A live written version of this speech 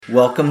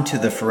Welcome to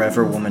the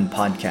Forever Woman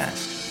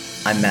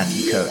podcast. I'm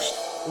Matthew Coast.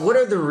 What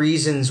are the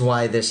reasons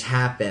why this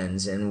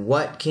happens and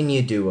what can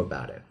you do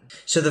about it?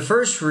 So the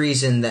first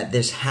reason that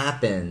this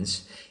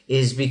happens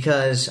is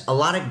because a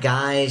lot of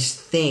guys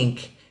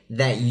think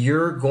that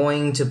you're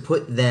going to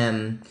put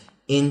them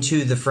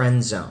into the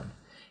friend zone.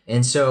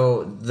 And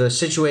so the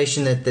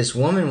situation that this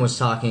woman was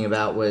talking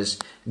about was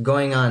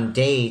going on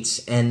dates,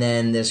 and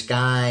then this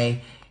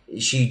guy,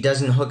 she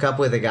doesn't hook up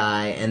with a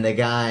guy, and the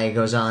guy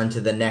goes on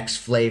to the next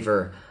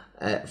flavor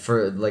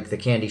for like the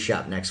candy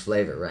shop next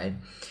flavor, right?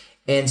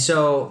 And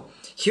so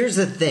here's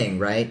the thing,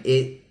 right?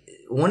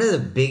 One of the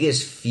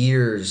biggest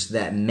fears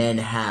that men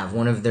have,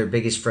 one of their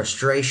biggest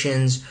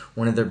frustrations,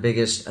 one of their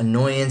biggest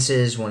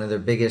annoyances, one of their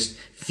biggest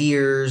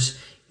fears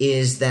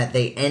is that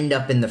they end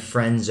up in the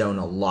friend zone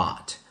a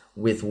lot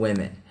with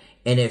women.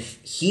 And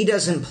if he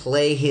doesn't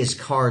play his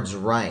cards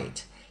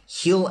right,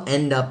 he'll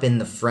end up in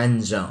the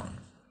friend zone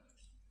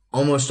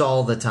almost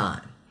all the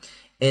time.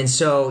 And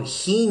so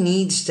he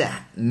needs to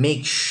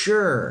make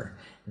sure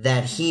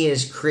that he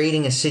is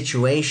creating a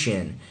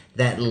situation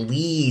that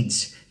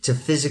leads to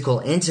physical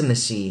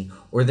intimacy,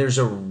 or there's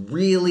a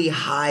really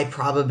high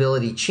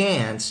probability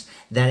chance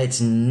that it's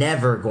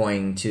never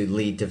going to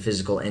lead to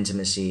physical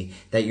intimacy,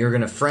 that you're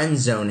going to friend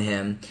zone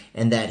him,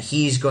 and that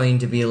he's going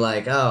to be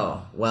like,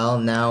 oh, well,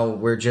 now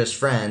we're just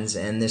friends,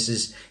 and this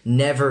is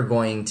never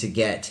going to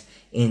get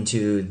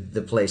into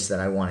the place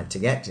that I want it to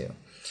get to.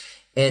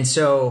 And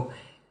so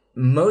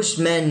most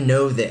men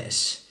know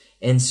this,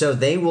 and so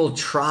they will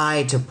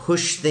try to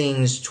push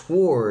things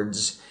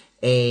towards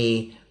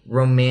a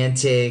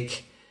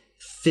romantic,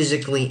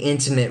 physically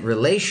intimate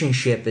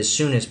relationship as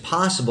soon as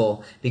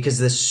possible, because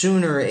the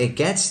sooner it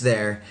gets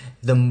there,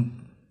 the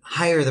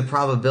higher the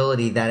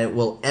probability that it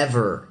will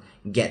ever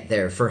get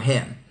there for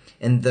him.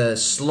 And the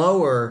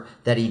slower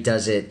that he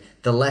does it,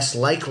 the less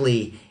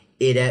likely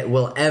it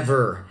will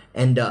ever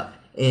end up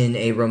in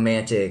a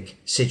romantic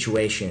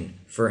situation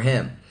for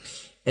him.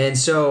 And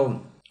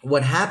so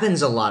what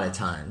happens a lot of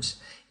times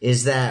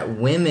is that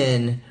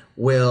women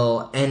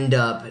will end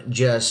up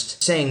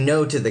just saying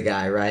no to the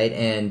guy, right?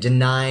 And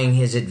denying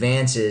his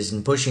advances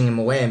and pushing him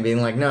away and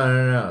being like,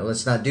 no,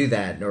 let's not do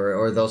that.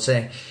 Or they'll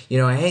say,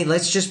 hey,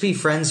 let's just be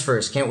friends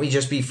first. Can't we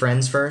just be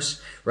friends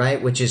first? Right?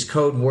 Which is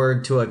code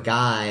word to a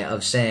guy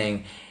of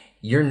saying,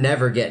 you're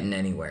never getting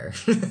anywhere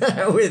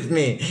with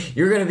me.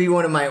 You're going to be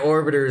one of my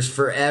orbiters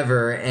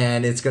forever,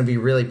 and it's going to be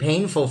really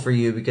painful for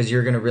you because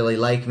you're going to really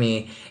like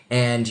me,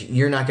 and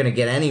you're not going to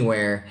get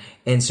anywhere,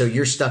 and so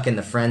you're stuck in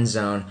the friend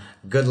zone.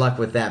 Good luck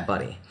with that,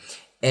 buddy.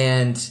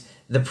 And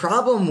the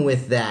problem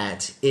with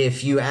that,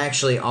 if you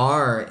actually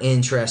are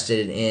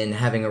interested in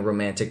having a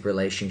romantic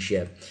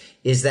relationship,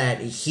 is that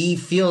he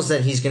feels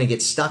that he's going to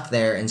get stuck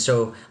there, and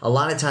so a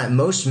lot of time,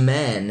 most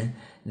men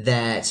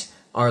that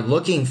are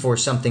looking for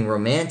something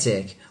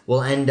romantic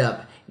will end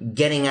up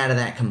getting out of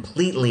that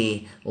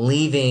completely,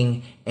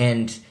 leaving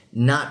and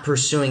not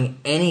pursuing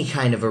any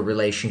kind of a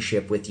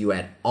relationship with you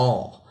at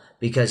all,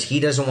 because he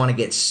doesn't want to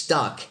get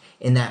stuck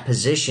in that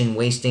position,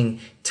 wasting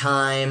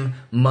time,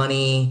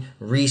 money,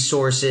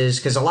 resources.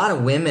 Because a lot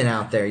of women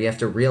out there, you have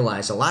to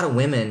realize, a lot of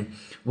women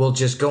will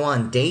just go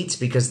on dates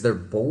because they're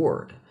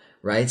bored,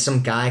 right?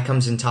 Some guy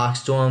comes and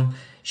talks to them.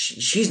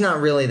 She's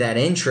not really that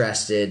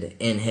interested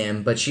in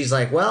him, but she's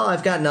like, well,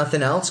 I've got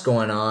nothing else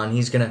going on.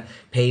 He's going to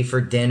pay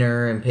for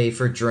dinner and pay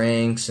for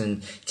drinks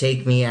and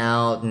take me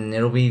out, and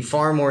it'll be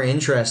far more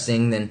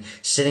interesting than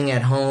sitting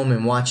at home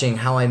and watching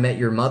How I Met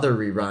Your Mother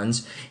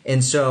reruns.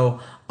 And so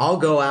I'll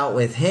go out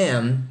with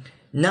him,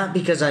 not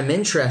because I'm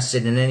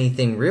interested in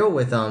anything real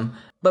with him,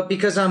 but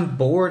because I'm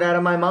bored out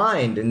of my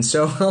mind. And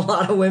so a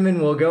lot of women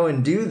will go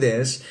and do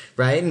this,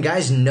 right? And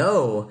guys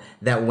know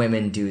that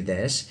women do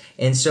this.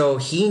 And so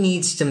he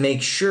needs to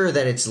make sure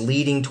that it's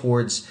leading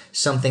towards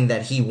something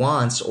that he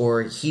wants,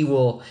 or he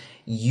will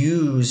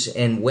use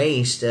and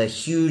waste a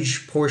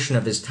huge portion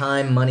of his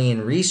time, money,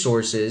 and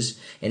resources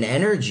and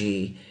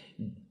energy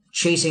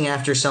chasing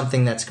after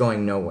something that's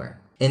going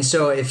nowhere. And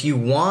so if you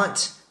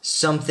want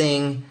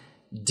something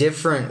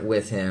different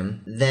with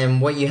him,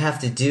 then what you have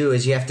to do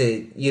is you have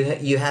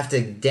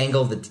to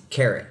dangle the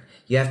carrot.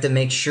 You have to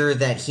make sure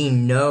that he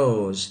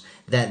knows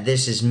that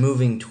this is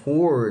moving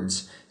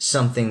towards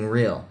something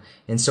real.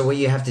 And so what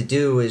you have to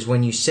do is,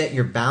 when you set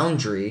your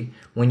boundary,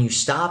 when you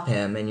stop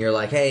him and you're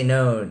like, hey,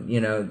 no,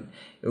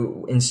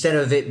 instead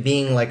of it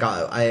being like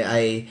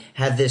I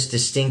have this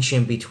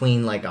distinction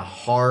between like a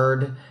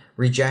hard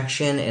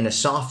rejection and a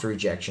soft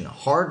rejection. A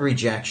hard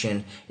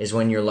rejection is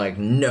when you're like,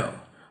 no,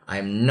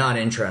 I'm not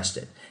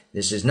interested.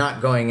 This is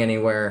not going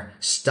anywhere.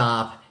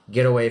 Stop.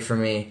 Get away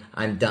from me.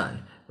 I'm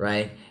done.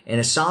 Right? And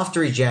a soft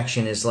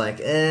rejection is like,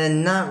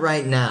 not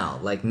right now.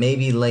 Like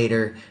maybe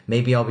later.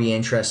 Maybe I'll be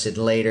interested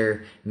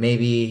later.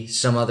 Maybe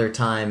some other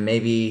time.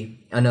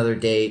 Maybe another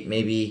date.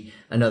 Maybe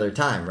another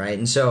time. Right?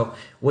 And so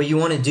what you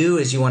want to do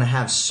is you want to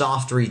have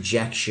soft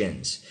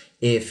rejections.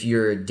 If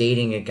you're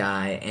dating a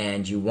guy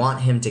and you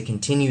want him to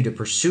continue to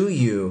pursue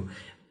you,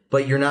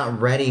 but you're not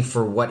ready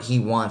for what he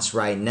wants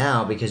right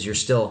now because you're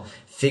still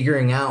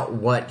figuring out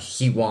what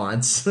he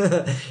wants.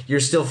 You're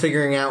still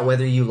figuring out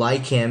whether you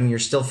like him. You're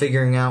still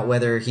figuring out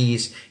whether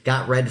he's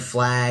got red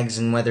flags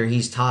and whether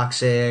he's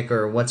toxic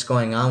or what's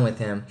going on with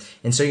him.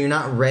 And so you're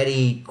not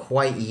ready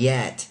quite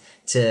yet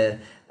to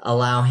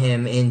allow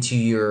him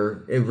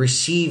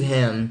receive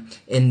him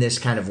in this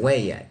kind of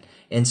way yet.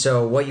 And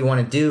so what you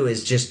want to do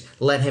is just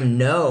let him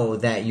know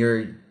that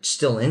you're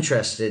still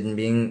interested in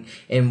being,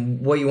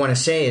 and what you want to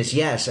say is,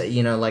 yes,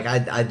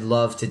 I'd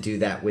love to do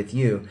that with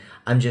you.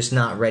 I'm just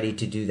not ready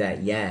to do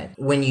that yet.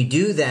 When you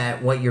do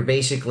that, what you're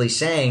basically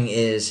saying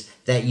is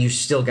that you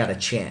still got a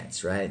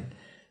chance, right?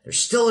 There's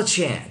still a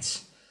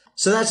chance.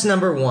 So that's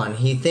number one.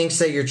 He thinks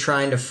that you're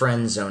trying to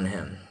friend zone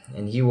him,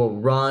 and he will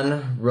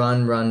run.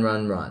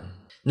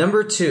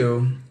 Number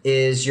two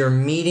is you're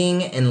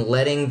meeting and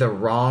letting the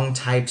wrong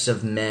types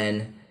of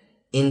men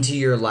into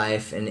your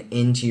life and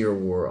into your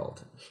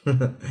world.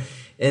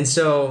 And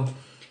so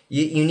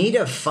you need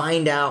to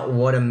find out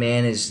what a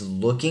man is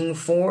looking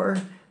for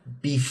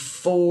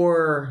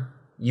before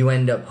you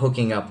end up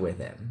hooking up with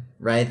him,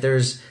 right?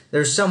 There's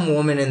some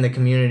woman in the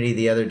community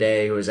the other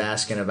day who was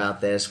asking about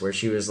this, where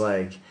she was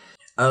like,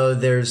 oh,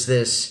 there's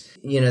this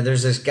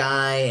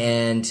guy,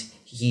 and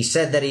he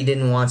said that he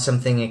didn't want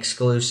something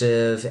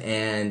exclusive,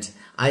 and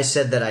I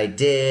said that I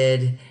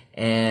did,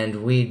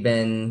 and we'd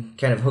been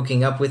kind of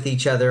hooking up with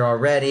each other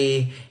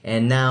already,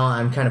 and now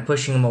I'm kind of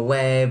pushing him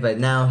away, but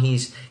now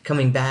he's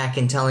coming back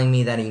and telling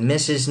me that he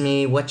misses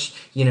me.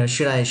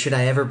 Should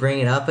I ever bring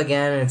it up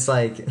again? And it's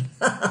like,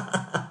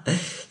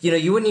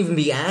 you wouldn't even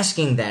be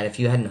asking that if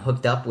you hadn't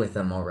hooked up with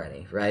him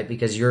already, right?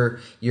 Because you're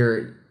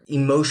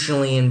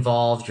emotionally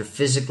involved, you're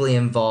physically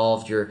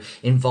involved, you're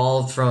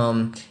involved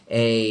from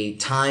a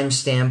time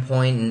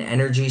standpoint and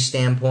energy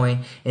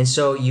standpoint, and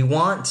so you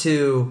want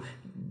to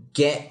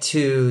get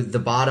to the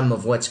bottom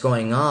of what's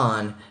going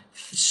on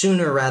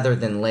sooner rather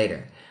than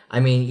later.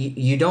 I mean,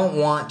 you don't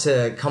want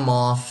to come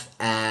off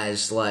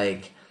as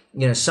like,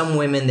 some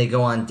women, they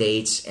go on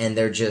dates and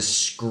they're just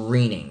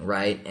screening,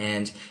 right?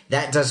 And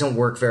that doesn't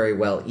work very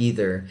well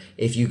either.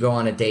 If you go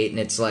on a date and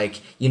it's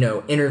like,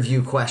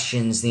 interview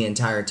questions the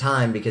entire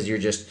time, because you're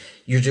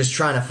just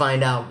trying to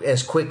find out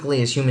as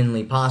quickly as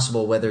humanly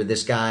possible whether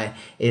this guy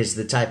is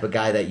the type of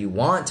guy that you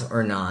want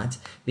or not.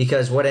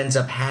 Because what ends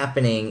up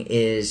happening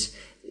is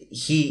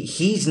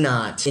he's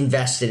not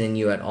invested in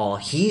you at all.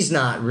 He's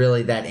not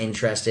really that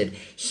interested.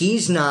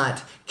 He's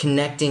not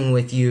connecting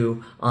with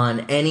you on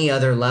any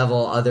other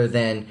level other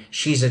than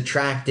she's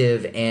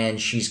attractive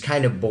and she's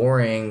kind of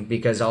boring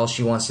because all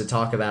she wants to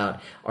talk about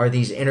are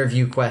these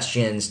interview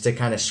questions to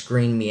kind of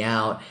screen me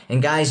out.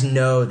 And guys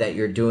know that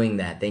you're doing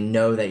that. They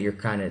know that you're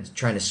kind of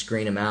trying to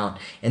screen them out.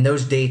 And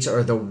those dates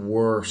are the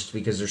worst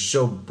because they're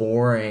so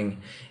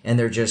boring and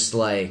they're just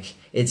like,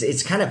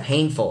 it's kind of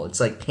painful. It's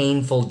like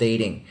painful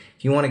dating.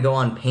 If you want to go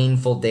on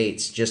painful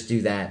dates, just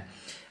do that.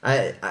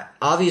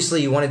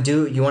 Obviously, you want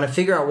to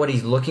figure out what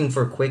he's looking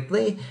for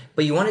quickly,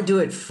 but you want to do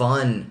it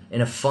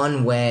in a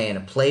fun way, in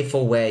a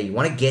playful way. You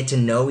want to get to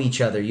know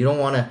each other. You don't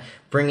want to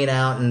bring it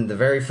out in the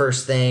very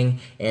first thing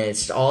and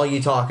it's all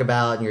you talk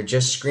about and you're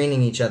just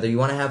screening each other. You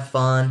want to have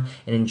fun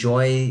and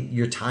enjoy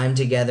your time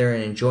together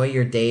and enjoy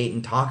your date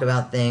and talk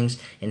about things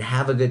and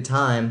have a good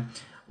time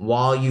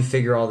while you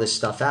figure all this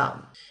stuff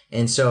out.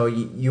 And so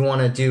you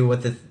want to do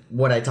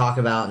what I talk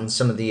about in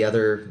some of the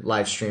other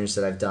live streams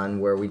that I've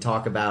done, where we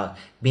talk about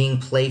being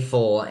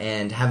playful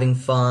and having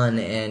fun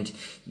and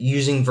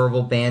using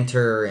verbal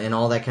banter and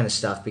all that kind of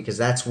stuff, because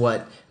that's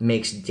what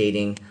makes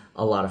dating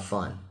a lot of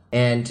fun.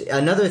 And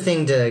another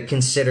thing to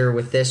consider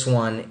with this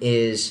one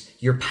is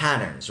your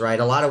patterns, right?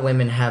 A lot of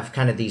women have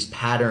kind of these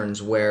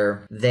patterns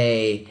where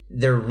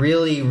they're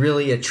really,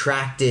 really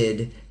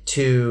attracted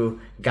to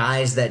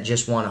guys that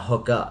just want to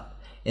hook up.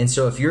 And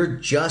so if you're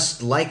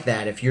just like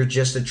that, if you're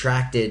just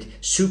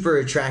super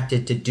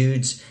attracted to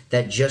dudes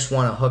that just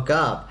want to hook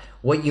up,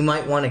 what you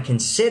might want to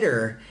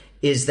consider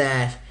is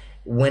that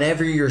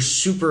whenever you're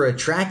super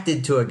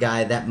attracted to a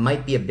guy, that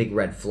might be a big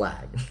red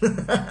flag,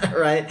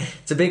 right?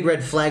 It's a big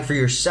red flag for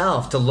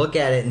yourself to look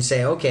at it and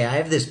say, okay, I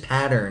have this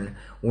pattern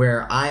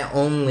where I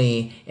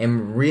only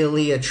am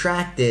really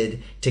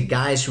attracted to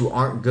guys who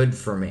aren't good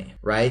for me,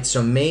 right?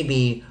 So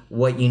maybe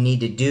what you need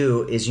to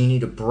do is you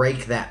need to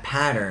break that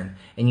pattern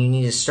and you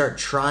need to start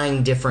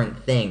trying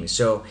different things.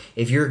 So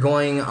if you're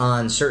going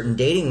on certain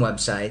dating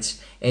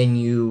websites and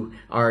you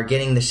are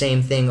getting the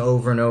same thing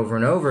over and over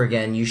and over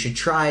again, you should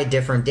try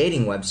different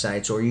dating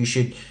websites, or you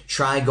should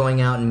try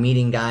going out and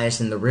meeting guys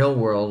in the real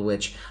world,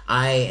 which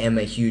I am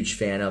a huge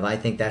fan of. I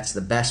think that's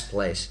the best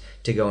place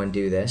to go and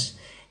do this.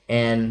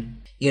 And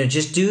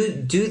just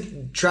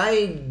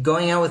try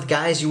going out with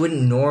guys you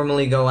wouldn't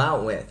normally go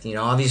out with.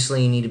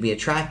 Obviously you need to be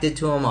attracted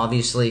to them.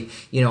 Obviously,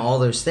 all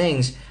those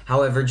things.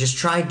 However, just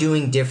try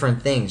doing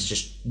different things.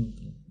 Just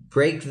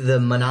break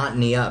the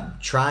monotony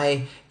up.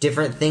 Try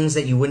different things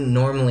that you wouldn't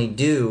normally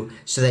do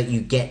so that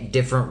you get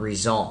different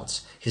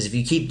results. Because if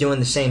you keep doing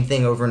the same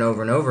thing over and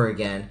over and over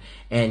again,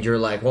 and you're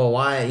like, well,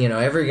 why,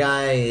 every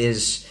guy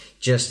is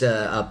just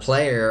a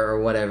player or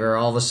whatever,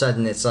 all of a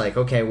sudden it's like,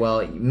 okay,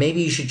 well,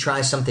 maybe you should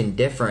try something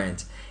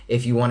different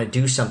if you want to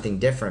do something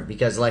different.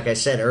 Because like I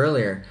said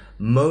earlier,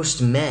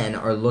 most men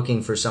are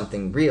looking for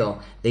something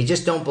real. They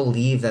just don't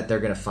believe that they're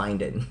going to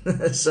find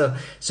it. So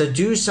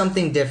do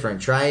something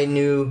different. Try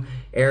new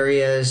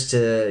areas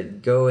to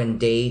go and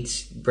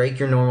date, break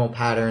your normal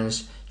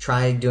patterns.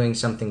 Try doing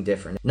something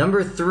different.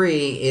 Number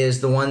 3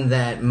 is the one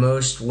that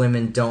most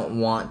women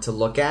don't want to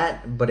look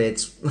at, but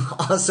it's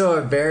also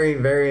a very,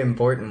 very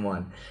important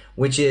one,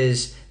 which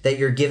is that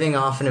you're giving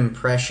off an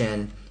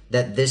impression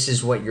that this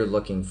is what you're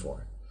looking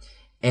for.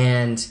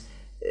 And,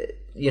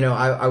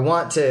 I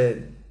want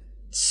to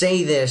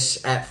say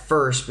this at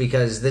first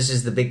because this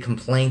is the big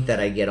complaint that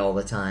I get all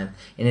the time.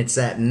 And it's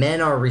that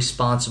men are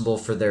responsible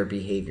for their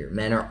behavior.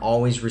 Men are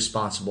always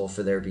responsible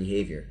for their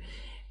behavior.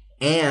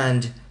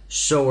 And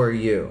so are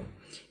you.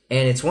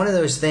 And it's one of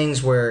those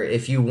things where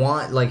if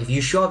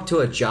you show up to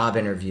a job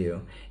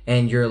interview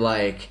and you're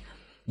like,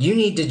 you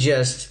need to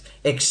just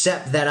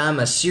accept that I'm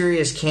a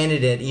serious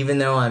candidate even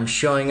though I'm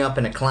showing up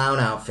in a clown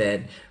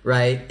outfit,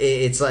 right?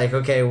 It's like,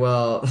 okay,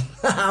 well,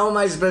 how am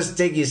I supposed to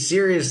take you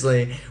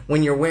seriously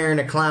when you're wearing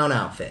a clown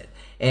outfit?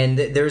 And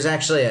there's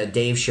actually a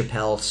Dave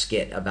Chappelle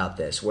skit about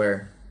this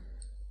where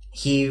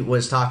he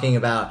was talking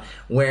about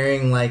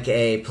wearing like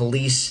a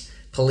police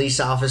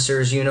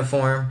officer's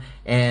uniform,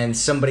 and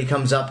somebody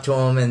comes up to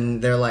him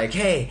and they're like,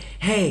 hey,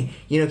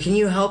 can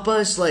you help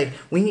us? Like,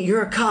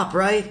 you're a cop,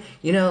 right?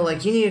 You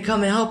need to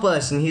come and help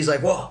us. And he's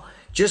like, whoa,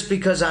 just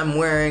because I'm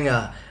wearing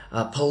a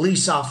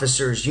police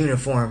officer's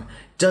uniform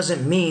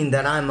doesn't mean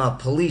that I'm a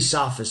police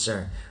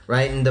officer,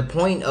 right? And the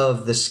point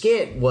of the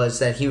skit was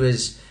that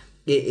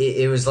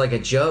it was like a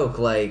joke.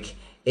 Like,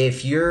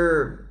 if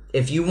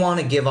you want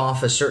to give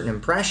off a certain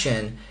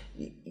impression,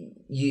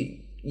 you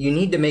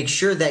need to make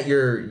sure that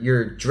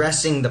you're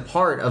dressing the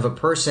part of a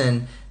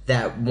person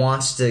that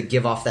wants to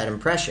give off that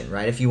impression,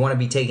 right? If you want to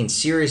be taken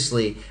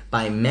seriously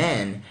by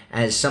men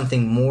as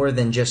something more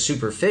than just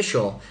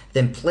superficial,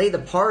 then play the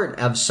part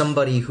of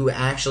somebody who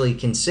actually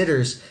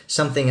considers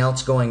something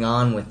else going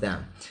on with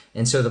them.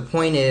 And so the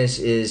point is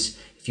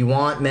if you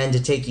want men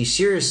to take you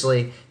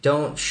seriously,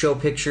 don't show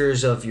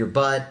pictures of your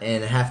butt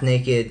and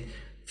half-naked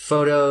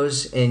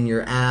photos in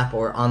your app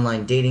or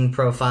online dating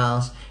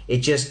profiles. It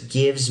just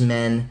gives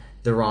men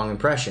the wrong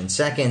impression.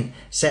 Second,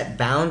 set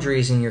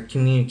boundaries in your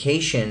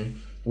communication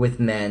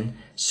with men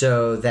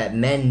so that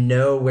men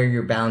know where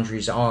your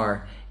boundaries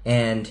are,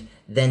 and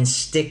then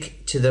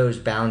stick to those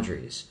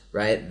boundaries,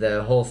 right?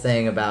 The whole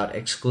thing about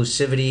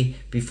exclusivity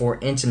before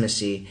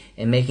intimacy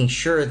and making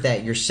sure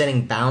that you're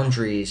setting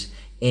boundaries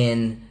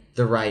in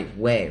the right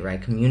way, right?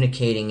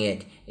 Communicating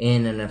it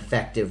in an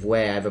effective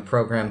way. I have a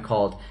program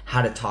called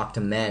How to Talk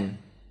to Men,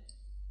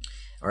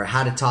 or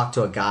How to Talk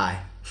to a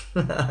Guy.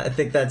 I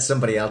think that's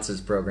somebody else's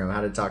program,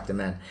 How to Talk to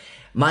Men.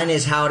 Mine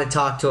is How to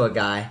Talk to a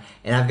Guy,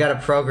 and I've got a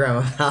program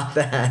about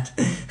that.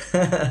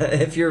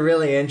 If you're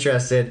really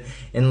interested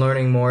in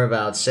learning more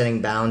about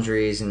setting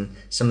boundaries and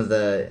some of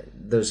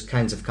those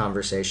kinds of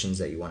conversations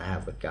that you want to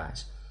have with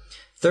guys.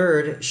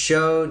 Third,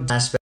 show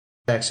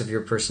aspects of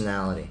your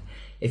personality.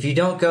 If you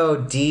don't go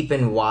deep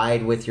and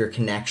wide with your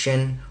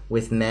connection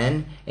with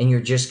men, and you're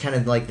just kind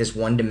of like this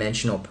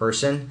one-dimensional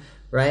person,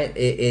 right?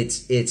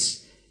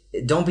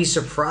 Don't be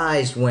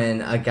surprised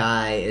when a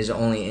guy is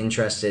only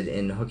interested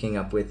in hooking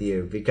up with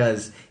you,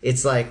 because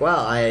it's like, well,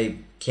 I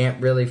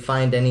can't really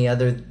find any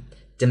other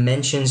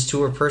dimensions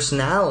to her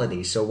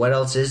personality. So what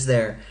else is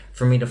there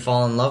for me to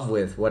fall in love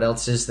with? What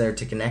else is there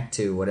to connect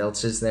to? What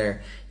else is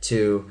there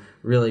to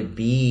really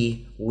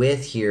be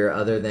with here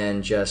other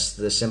than just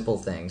the simple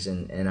things?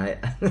 And and I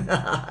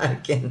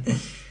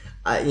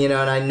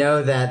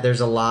know that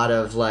there's a lot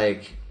of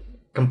like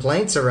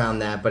complaints around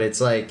that, but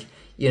it's like,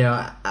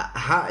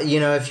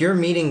 if you're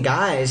meeting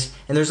guys,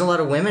 and there's a lot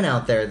of women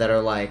out there that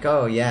are like,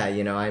 oh yeah,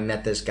 I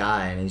met this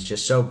guy and he's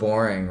just so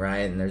boring,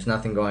 right? And there's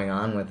nothing going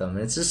on with him. And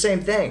it's the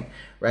same thing,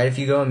 right? If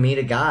you go and meet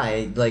a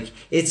guy, like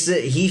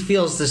he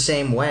feels the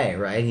same way,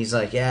 right? He's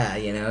like, yeah, I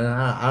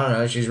don't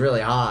know, she's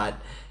really hot.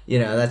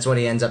 That's what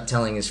he ends up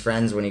telling his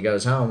friends when he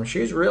goes home.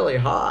 She's really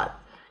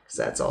hot, because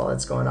that's all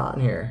that's going on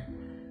here,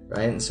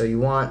 right? And so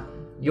you want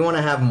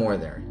to have more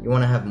there. You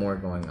want to have more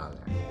going on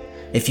there.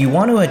 If you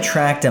want to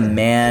attract a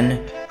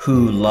man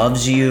who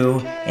loves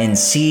you and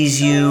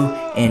sees you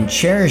and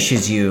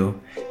cherishes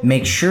you,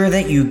 make sure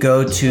that you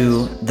go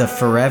to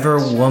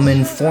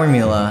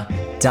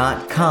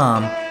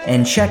theforeverwomanformula.com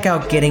and check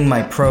out getting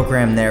my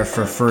program there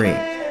for free.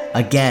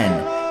 Again,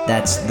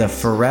 that's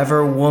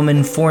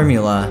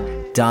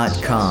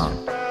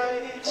theforeverwomanformula.com.